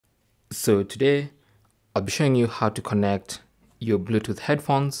So today I'll be showing you how to connect your Bluetooth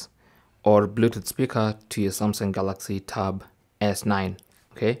headphones or Bluetooth speaker to your Samsung Galaxy Tab S9.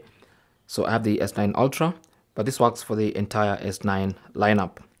 Okay, so I have the S9 Ultra, but this works for the entire S9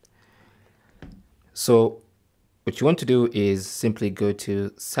 lineup. So what you want to do is simply go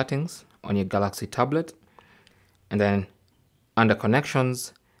to settings on your Galaxy tablet, and then under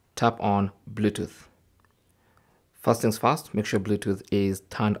connections, tap on Bluetooth. First things first, make sure Bluetooth is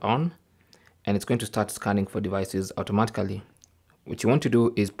turned on, and it's going to start scanning for devices automatically. What you want to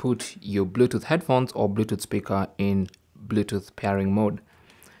do is put your Bluetooth headphones or Bluetooth speaker in Bluetooth pairing mode.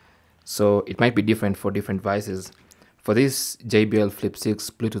 So it might be different for different devices. For this JBL Flip 6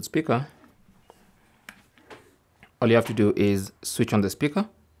 Bluetooth speaker, all you have to do is switch on the speaker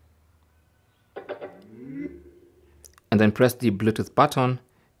and then press the Bluetooth button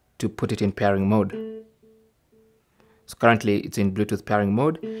to put it in pairing mode. So currently it's in Bluetooth pairing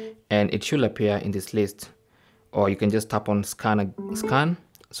mode and it should appear in this list, or you can just tap on scan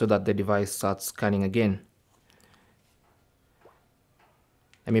so that the device starts scanning again.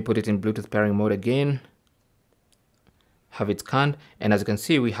 Let me put it in Bluetooth pairing mode again, have it scanned, and as you can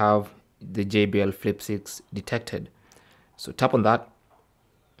see we have the JBL Flip 6 detected. So tap on that.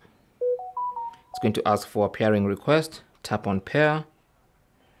 It's going to ask for a pairing request. Tap on pair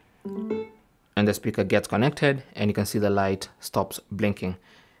and the speaker gets connected, and you can see the light stops blinking.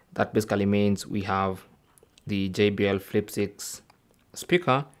 That basically means we have the JBL Flip 6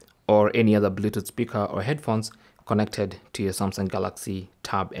 speaker or any other Bluetooth speaker or headphones connected to your Samsung Galaxy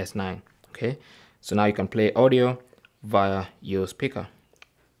Tab S9. Okay, so now you can play audio via your speaker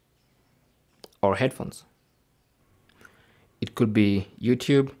or headphones. It could be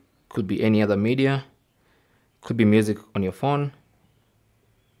YouTube, could be any other media, could be music on your phone.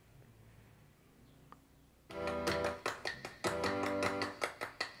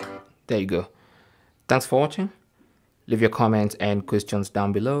 There you go. Thanks for watching. Leave your comments and questions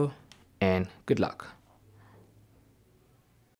down below, and good luck.